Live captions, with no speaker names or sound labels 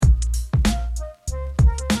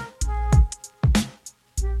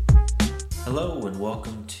Hello and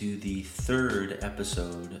welcome to the third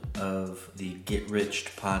episode of the Get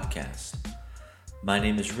Riched podcast. My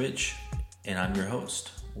name is Rich and I'm your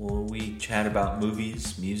host. Well, we chat about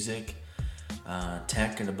movies, music,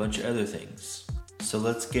 tech, and a bunch of other things. So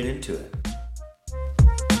let's get into it.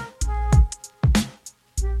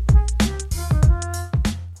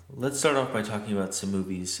 Let's start off by talking about some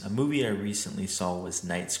movies. A movie I recently saw was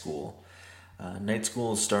Night School. Night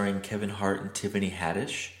School is starring Kevin Hart and Tiffany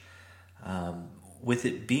Haddish. With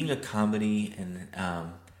it being a comedy and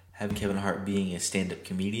having Kevin Hart being a stand-up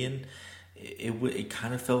comedian, it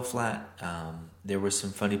kind of fell flat. There were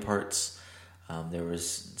some funny parts. There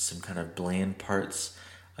was some kind of bland parts.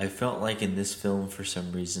 I felt like in this film, for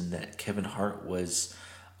some reason, that Kevin Hart was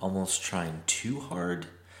almost trying too hard.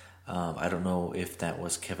 I don't know if that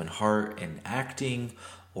was Kevin Hart and acting,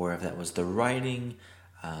 or if that was the writing.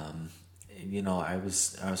 I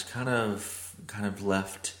was kind of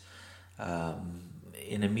left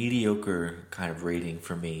in a mediocre kind of rating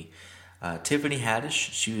for me. Tiffany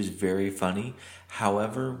Haddish, she was very funny.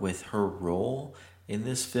 However, with her role in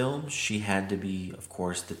this film, she had to be, of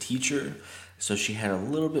course, the teacher. So she had a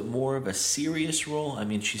little bit more of a serious role. I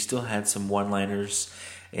mean, she still had some one-liners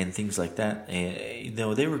and things like that. And,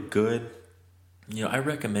 they were good. I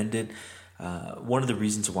recommend it. One of the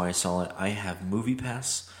reasons why I saw it, I have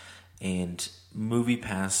MoviePass. And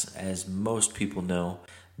MoviePass, as most people know,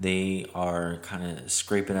 they are kind of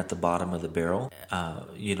scraping at the bottom of the barrel.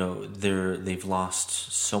 They've lost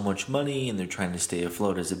so much money and they're trying to stay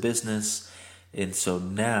afloat as a business. And so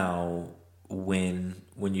now when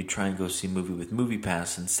you try and go see a movie with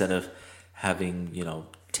MoviePass, instead of having,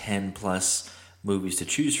 10 plus movies to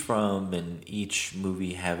choose from and each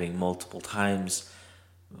movie having multiple times,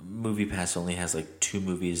 MoviePass only has like 2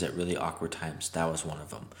 movies at really awkward times. That was one of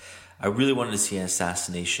them. I really wanted to see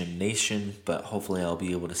Assassination Nation, but hopefully I'll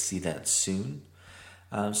be able to see that soon.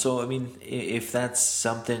 If that's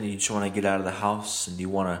something you just want to get out of the house and you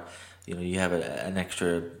want to, you have an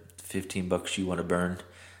extra $15 you want to burn,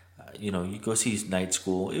 you go see Night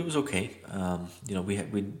School. It was okay.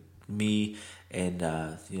 Me and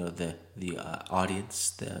the audience,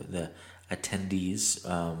 the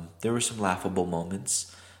attendees. There were some laughable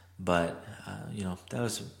moments, but that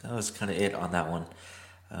was kind of it on that one.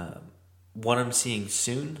 One I'm seeing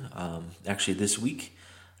soon, actually this week,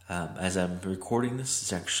 as I'm recording this,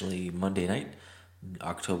 it's actually Monday night,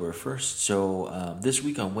 October 1st. So this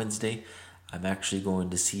week on Wednesday, I'm actually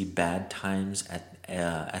going to see Bad Times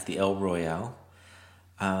at the El Royale.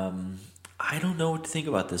 I don't know what to think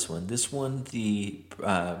about this one. This one, the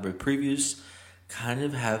previews kind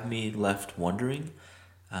of have me left wondering.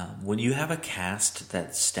 When you have a cast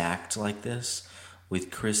that's stacked like this, with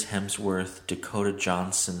Chris Hemsworth, Dakota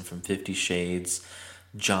Johnson from 50 Shades,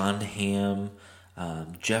 Jon Hamm,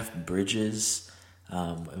 Jeff Bridges,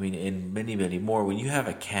 and many, many more. When you have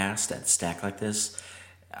a cast that's stacked like this,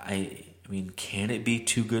 can it be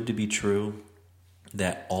too good to be true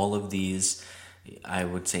that all of these, I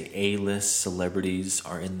would say, A-list celebrities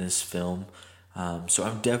are in this film? So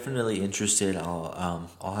I'm definitely interested.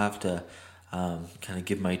 I'll have to kind of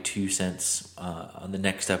give my 2 cents on the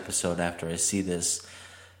next episode after I see this.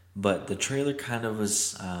 But the trailer kind of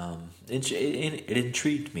was it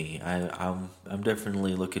intrigued me. I'm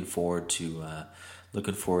definitely looking forward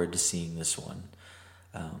to seeing this one.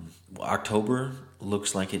 October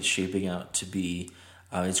looks like it's shaping out to be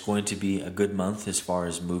it's going to be a good month as far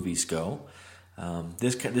as movies go.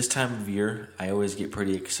 This time of year, I always get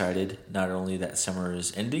pretty excited. Not only that summer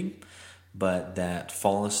is ending, but that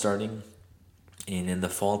fall is starting. And in the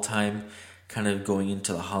fall time, kind of going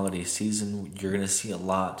into the holiday season, you're going to see a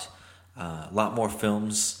lot more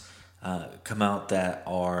films come out that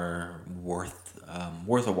are worth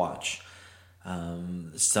a watch.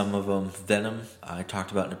 Some of them, Venom, I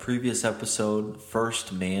talked about in a previous episode.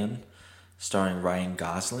 First Man, starring Ryan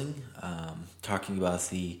Gosling, talking about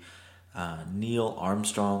the Neil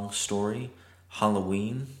Armstrong story.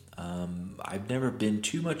 Halloween. I've never been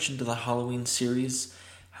too much into the Halloween series.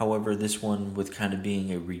 However, this one, with kind of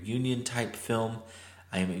being a reunion type film,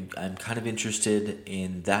 I'm kind of interested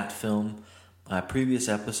in that film. Previous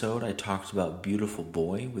episode, I talked about Beautiful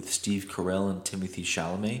Boy with Steve Carell and Timothée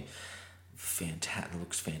Chalamet. Fantastic,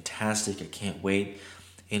 looks fantastic. I can't wait.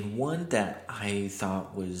 And one that I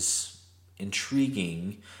thought was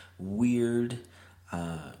intriguing, weird,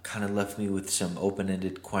 kind of left me with some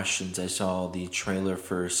open-ended questions. I saw the trailer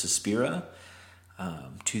for Suspiria,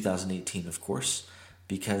 2018, of course.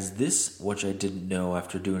 Because this, which I didn't know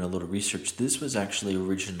after doing a little research, this was actually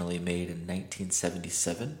originally made in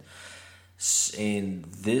 1977. And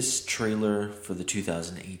this trailer for the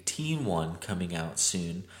 2018 one coming out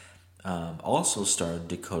soon also starred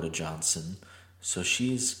Dakota Johnson. So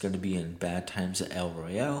she's going to be in Bad Times at El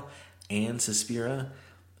Royale and Suspiria.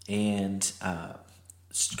 And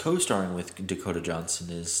co-starring with Dakota Johnson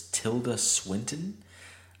is Tilda Swinton.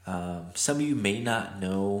 Some of you may not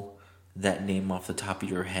know that name off the top of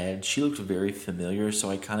your head. She looks very familiar, so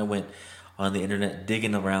I kind of went on the internet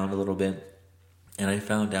digging around a little bit, and I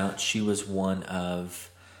found out she was one of...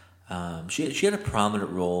 she had a prominent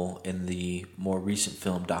role in the more recent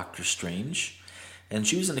film Doctor Strange, and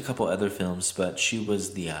she was in a couple other films, but she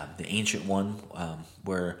was the ancient one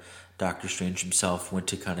where Doctor Strange himself went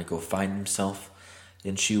to kind of go find himself,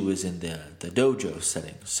 and she was in the dojo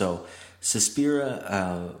setting. So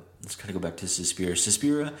Suspiria, let's kind of go back to Suspiria.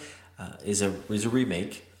 Suspiria is a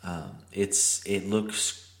remake. It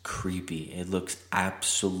looks creepy. It looks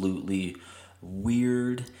absolutely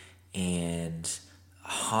weird and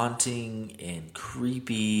haunting and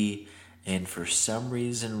creepy. And for some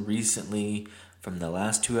reason, recently, from the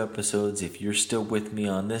last 2 episodes, if you're still with me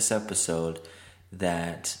on this episode,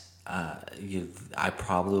 that I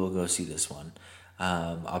probably will go see this one.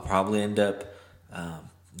 I'll probably end up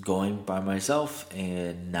going by myself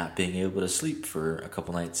and not being able to sleep for a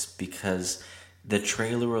couple nights because the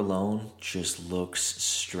trailer alone just looks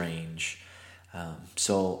strange.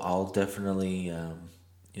 So I'll definitely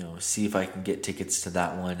see if I can get tickets to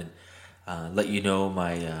that one and let you know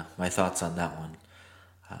my thoughts on that one.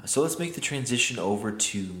 So let's make the transition over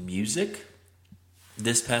to music.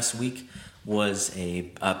 This past week was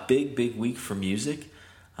a big week for music.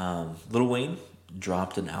 Lil Wayne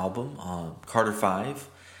dropped an album, Carter 5.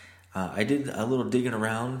 I did a little digging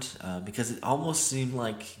around because it almost seemed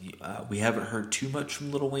like we haven't heard too much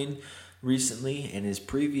from Lil Wayne recently, and his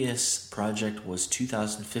previous project was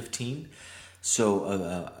 2015. So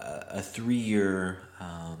a 3-year,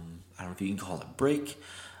 I don't know if you can call it break,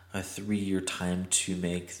 a 3-year time to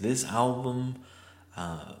make this album.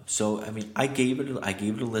 So I mean, I gave it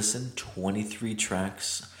a listen. 23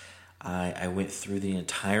 tracks. I went through the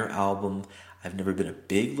entire album. I've never been a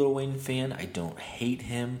big Lil Wayne fan. I don't hate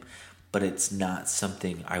him, but it's not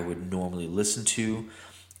something I would normally listen to.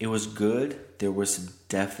 It was good. There were some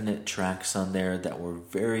definite tracks on there that were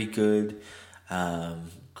very good.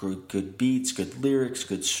 Good beats, good lyrics,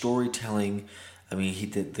 good storytelling. I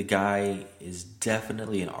mean, the guy is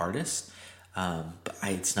definitely an artist, but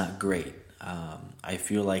it's not great. I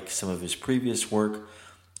feel like some of his previous work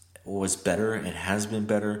was better and has been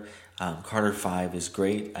better. Carter 5 is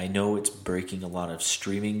great. I know it's breaking a lot of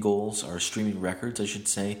streaming goals, or streaming records, I should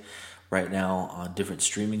say, right now on different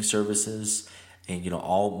streaming services, and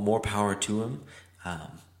all more power to him.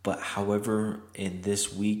 But however, in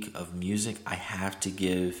this week of music, I have to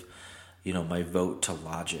give my vote to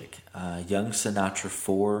Logic. Young Sinatra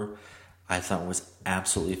 4, I thought was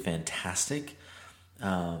absolutely fantastic.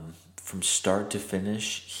 From start to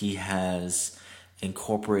finish, he has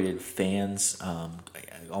incorporated fans,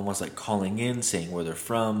 almost like calling in, saying where they're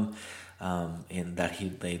from, and that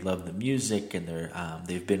they love the music, and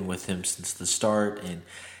they've been with him since the start. And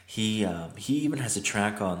he even has a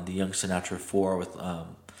track on the Young Sinatra 4 with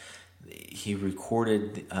he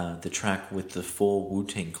recorded the track with the full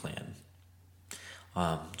Wu-Tang Clan.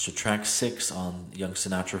 So track 6 on Young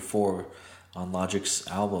Sinatra 4 on Logic's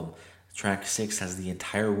album, track 6 has the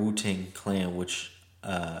entire Wu-Tang Clan, which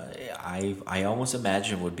I almost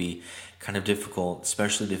imagine would be kind of difficult,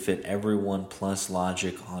 especially to fit everyone plus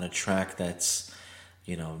Logic on a track that's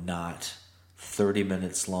not 30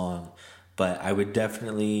 minutes long. But I would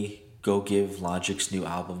definitely go give Logic's new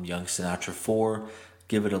album Young Sinatra 4,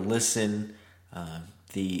 give it a listen.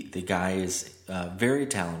 The guy is very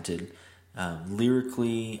talented.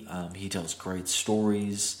 Lyrically, he tells great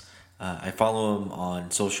stories. I follow him on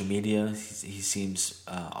social media. He seems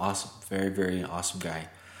awesome, very, very awesome guy.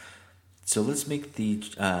 So let's make the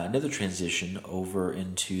another transition over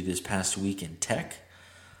into this past week in tech.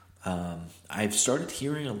 I've started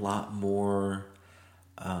hearing a lot more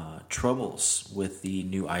troubles with the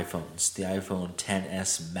new iPhones, the iPhone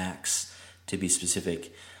XS Max to be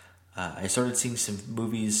specific. I started seeing some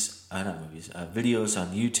videos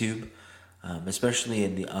on YouTube, especially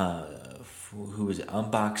in the who was it,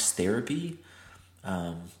 Unbox Therapy.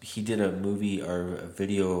 He did a movie or a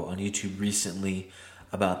video on YouTube recently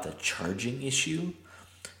about the charging issue.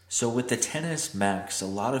 So with the XS Max, a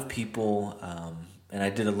lot of people, and I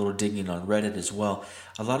did a little digging on Reddit as well,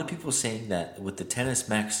 a lot of people saying that with the XS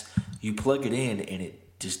Max, you plug it in and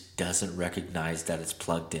it just doesn't recognize that it's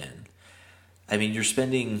plugged in. I mean, you're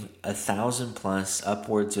spending $1,000 plus,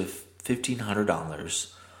 upwards of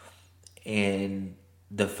 $1,500, and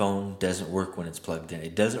the phone doesn't work when it's plugged in.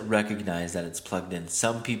 It doesn't recognize that it's plugged in.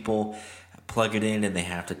 Some people plug it in and they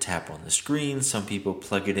have to tap on the screen. Some people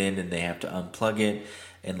plug it in and they have to unplug it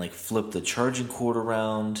and like flip the charging cord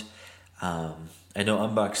around. I know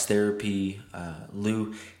Unbox Therapy,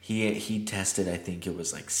 Lou, he tested, I think it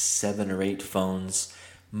was like 7 or 8 phones.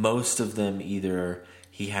 Most of them either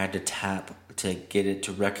he had to tap to get it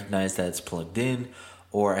to recognize that it's plugged in,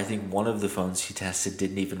 or I think one of the phones he tested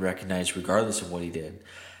didn't even recognize regardless of what he did.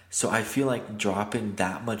 So I feel like dropping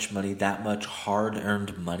that much money, that much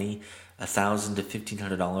hard-earned money, $1,000 to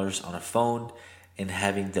 $1,500 on a phone, and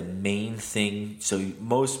having the main thing. So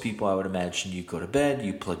most people, I would imagine, you go to bed,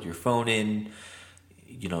 you plug your phone in,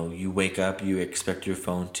 you wake up, you expect your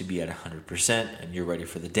phone to be at 100%, and you're ready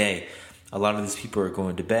for the day. A lot of these people are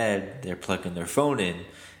going to bed, they're plugging their phone in,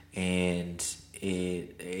 and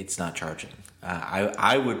it's not charging.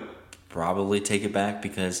 I would probably take it back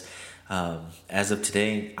because as of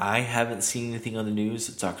today, I haven't seen anything on the news.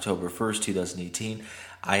 It's October 1st, 2018.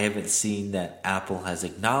 I haven't seen that Apple has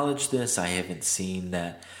acknowledged this. I haven't seen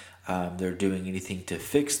that they're doing anything to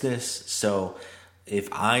fix this. So if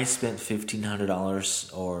I spent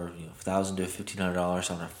 $1,500 or $1,000 to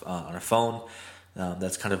 $1,500 on a phone,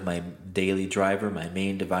 that's kind of my daily driver, my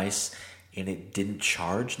main device, and it didn't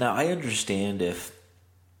charge. Now I understand if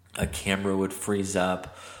a camera would freeze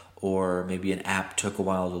up, or maybe an app took a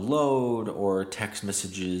while to load, or text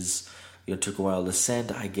messages took a while to send.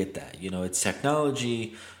 I get that. It's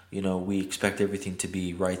technology. We expect everything to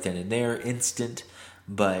be right then and there, instant.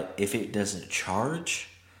 But if it doesn't charge,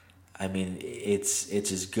 I mean, it's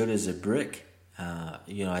as good as a brick,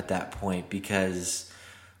 at that point, because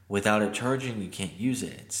without it charging, you can't use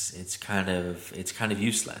it. It's kind of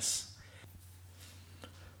useless.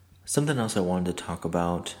 Something else I wanted to talk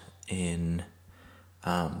about in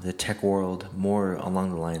the tech world, more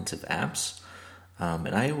along the lines of apps.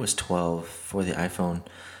 In iOS 12 for the iPhone,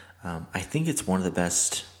 I think it's one of the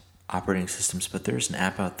best operating systems, but there's an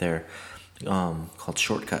app out there called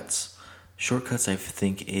Shortcuts. Shortcuts, I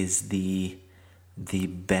think, is the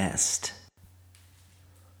best.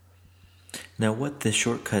 Now, what the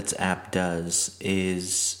Shortcuts app does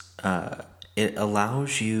is it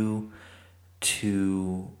allows you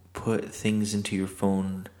to put things into your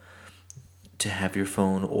phone, to have your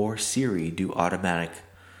phone or Siri do automatic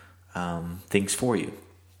things for you.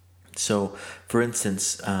 So, for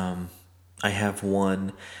instance, I have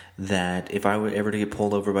one that if I were ever to get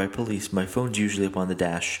pulled over by police, my phone's usually up on the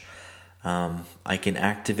dash. I can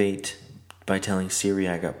activate by telling Siri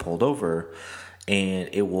I got pulled over, and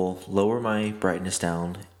it will lower my brightness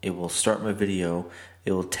down. It will start my video.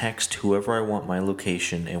 It will text whoever I want my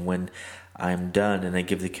location, and when I'm done and I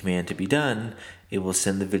give the command to be done, it will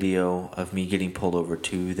send the video of me getting pulled over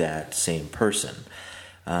to that same person.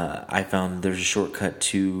 I found there's a shortcut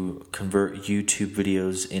to convert YouTube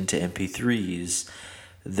videos into MP3s.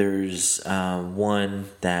 There's one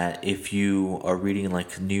that if you are reading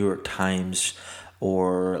like New York Times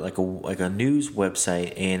or like a news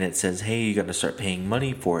website and it says, hey, you got to start paying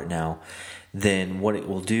money for it now, then what it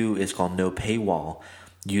will do is called no paywall.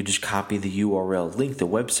 You just copy the URL link, the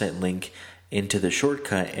website link, into the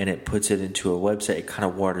shortcut, and it puts it into a website. It kind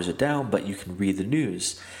of waters it down, but you can read the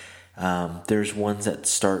news. There's ones that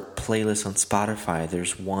start playlists on Spotify.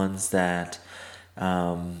 There's ones that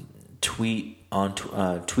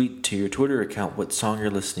tweet to your Twitter account what song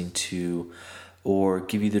you're listening to, or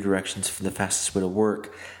give you the directions for the fastest way to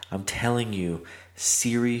work. I'm telling you,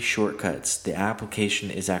 Siri Shortcuts. The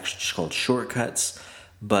application is actually just called Shortcuts,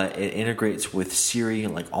 but it integrates with Siri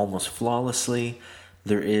like almost flawlessly.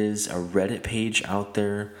 There is a Reddit page out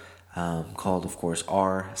there called, of course,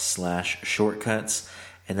 r/shortcuts,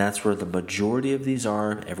 and that's where the majority of these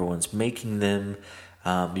are. Everyone's making them.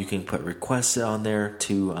 You can put requests on there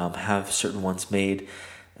to have certain ones made.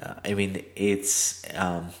 I mean, it's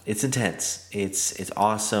intense. It's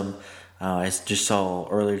awesome. I just saw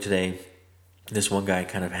earlier today, this one guy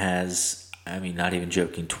kind of has, I mean, not even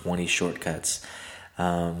joking, 20 shortcuts.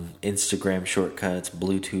 Instagram shortcuts,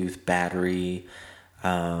 Bluetooth, battery,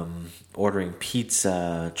 ordering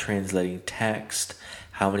pizza, translating text,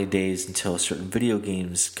 how many days until certain video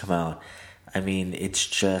games come out. I mean, it's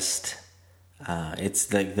just,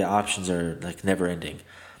 it's like the options are like never ending.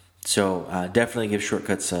 So definitely give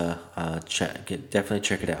Shortcuts a check. Definitely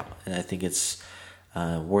check it out. And I think it's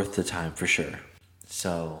worth the time for sure.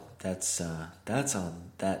 So that's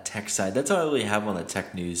on that tech side. That's all I really have on the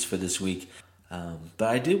tech news for this week. But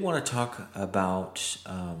I did want to talk about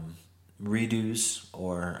redos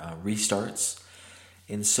or restarts.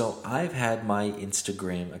 And so I've had my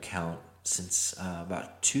Instagram account since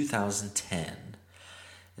about 2010.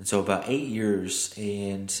 And so about 8 years,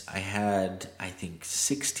 and I had, I think,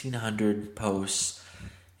 1,600 posts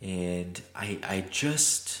and I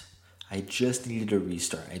just needed a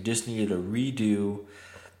restart. I just needed a redo.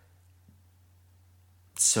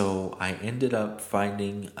 So I ended up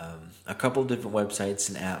finding a couple different websites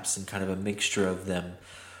and apps and kind of a mixture of them,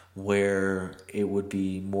 where it would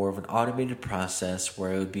be more of an automated process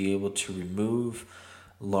where I would be able to remove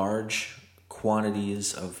large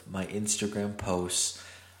quantities of my Instagram posts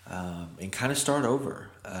and kind of start over.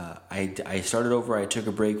 I started over. I took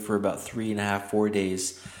a break for about 3.5, 4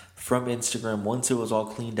 days from Instagram once it was all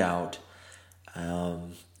cleaned out.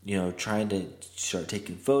 Trying to start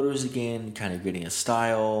taking photos again, kind of getting a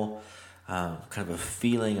style, kind of a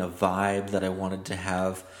feeling, a vibe that I wanted to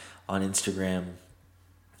have on Instagram.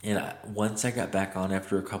 And once I got back on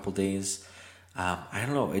after a couple days, I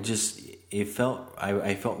don't know,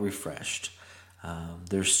 I felt refreshed.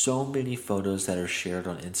 There's so many photos that are shared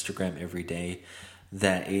on Instagram every day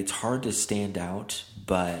that it's hard to stand out,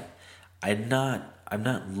 but I'm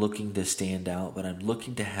not looking to stand out, but I'm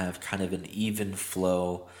looking to have kind of an even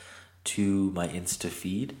flow to my Insta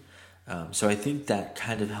feed. So I think that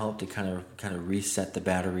kind of helped to kind of reset the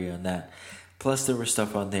battery on that. Plus, there was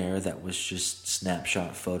stuff on there that was just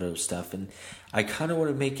snapshot photo stuff, and I kind of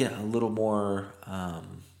want to make it a little more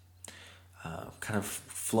kind of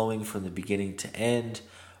flowing from the beginning to end,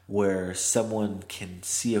 where someone can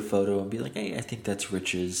see a photo and be like, "Hey, I think that's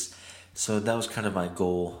Rich's." So that was kind of my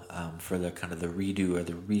goal for the kind of the redo or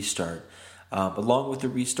the restart. Along with the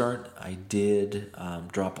restart, I did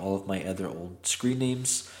drop all of my other old screen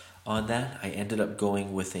names on that. I ended up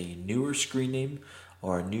going with a newer screen name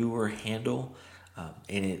or a newer handle,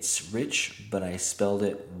 and it's Rich, but I spelled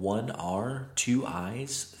it 1 R, 2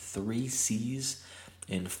 I's, 3 C's,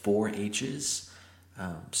 and 4 H's.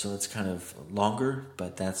 So it's kind of longer,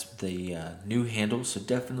 but that's the new handle. So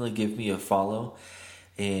definitely give me a follow.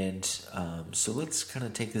 And so let's kind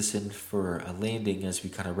of take this in for a landing as we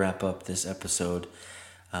kind of wrap up this episode.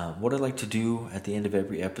 What I'd like to do at the end of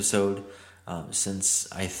every episode, since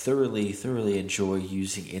I thoroughly enjoy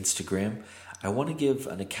using Instagram, I want to give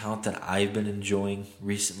an account that I've been enjoying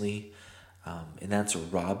recently, and that's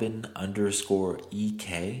Robin_EK.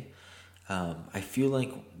 I feel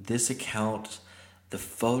like this account, the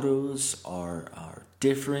photos are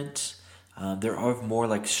different. There are more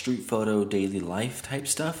like street photo, daily life type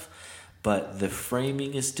stuff, but the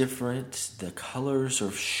framing is different. The colors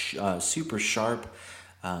are super sharp.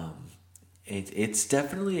 It's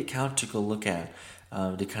definitely an account to go look at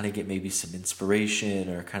to kind of get maybe some inspiration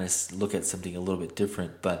or kind of look at something a little bit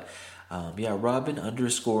different. But Robin_EK.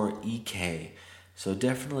 So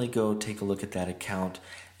definitely go take a look at that account.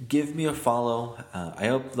 Give me a follow. I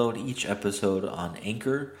upload each episode on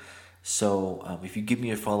Anchor. So if you give me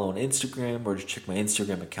a follow on Instagram or just check my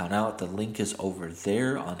Instagram account out, the link is over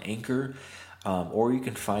there on Anchor. Or you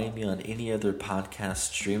can find me on any other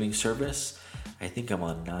podcast streaming service. I think I'm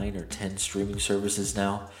on 9 or 10 streaming services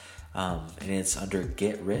now. And it's under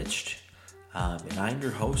Get Rich. And I'm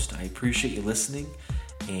your host. I appreciate you listening.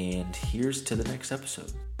 And here's to the next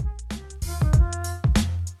episode.